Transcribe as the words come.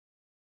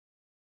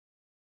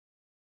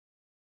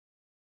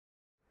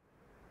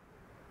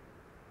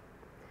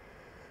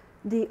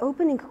The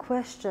opening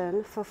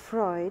question for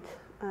Freud,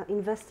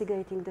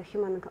 investigating the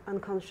human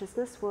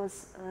unconsciousness,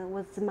 was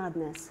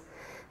madness.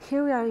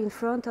 Here we are in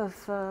front of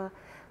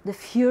the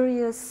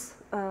furious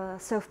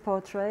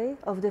self-portrait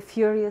of the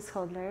furious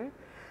Hodler.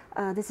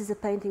 This is a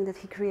painting that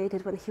he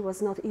created when he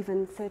was not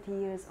even 30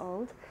 years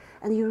old,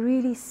 and you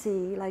really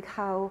see like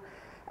how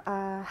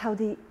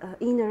the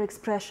inner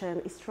expression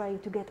is trying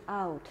to get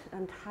out,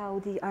 and how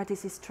the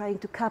artist is trying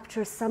to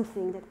capture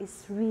something that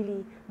is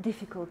really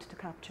difficult to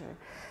capture.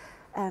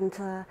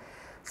 And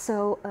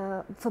so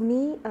for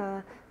me,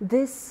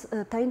 this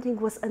painting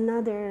was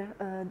another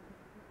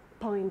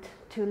point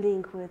to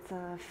link with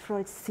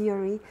Freud's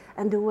theory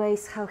and the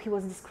ways how he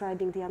was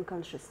describing the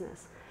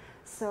unconsciousness.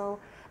 So,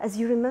 as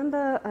you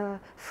remember,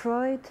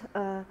 Freud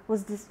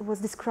was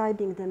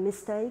describing the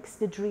mistakes,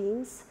 the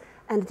dreams,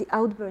 and the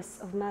outbursts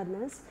of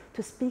madness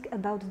to speak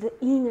about the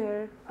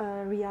inner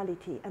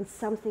reality and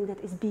something that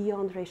is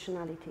beyond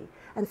rationality.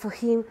 And for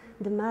him,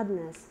 the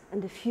madness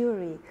and the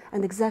fury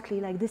and exactly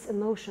like these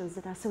emotions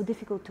that are so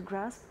difficult to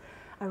grasp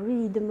are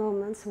really the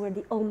moments where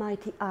the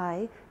almighty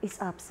I is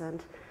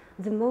absent.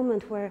 The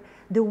moment where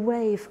the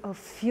wave of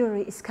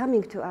fury is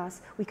coming to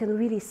us, we can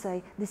really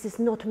say, this is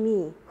not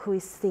me who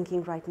is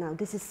thinking right now,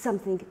 this is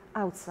something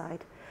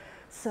outside.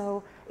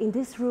 So in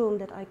this room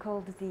that I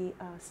called the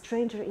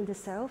stranger in the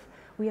self,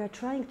 we are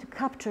trying to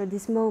capture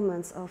these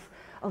moments of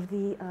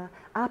the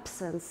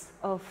absence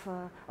of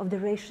the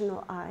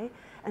rational I,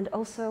 and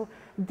also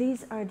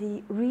these are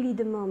really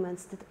the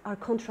moments that are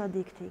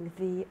contradicting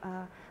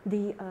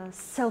the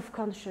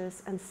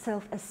self-conscious and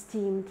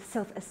self-esteemed,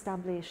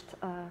 self-established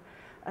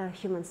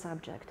human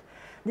subject.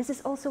 This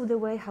is also the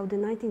way how the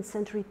 19th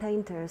century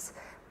painters,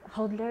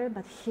 Hodler,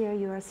 but here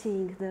you are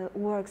seeing the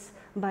works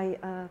by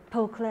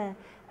Paul Klee,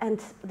 and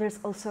there's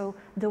also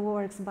the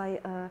works by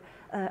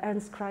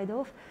Ernst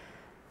Kreidorf.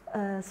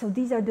 So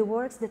these are the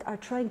works that are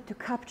trying to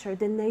capture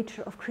the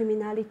nature of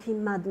criminality,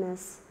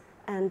 madness,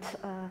 and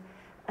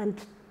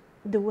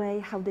the way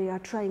how they are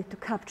trying to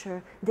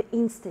capture the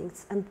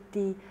instincts and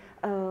the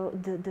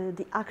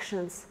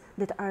actions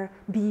that are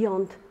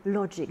beyond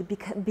logic,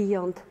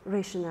 beyond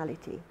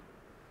rationality.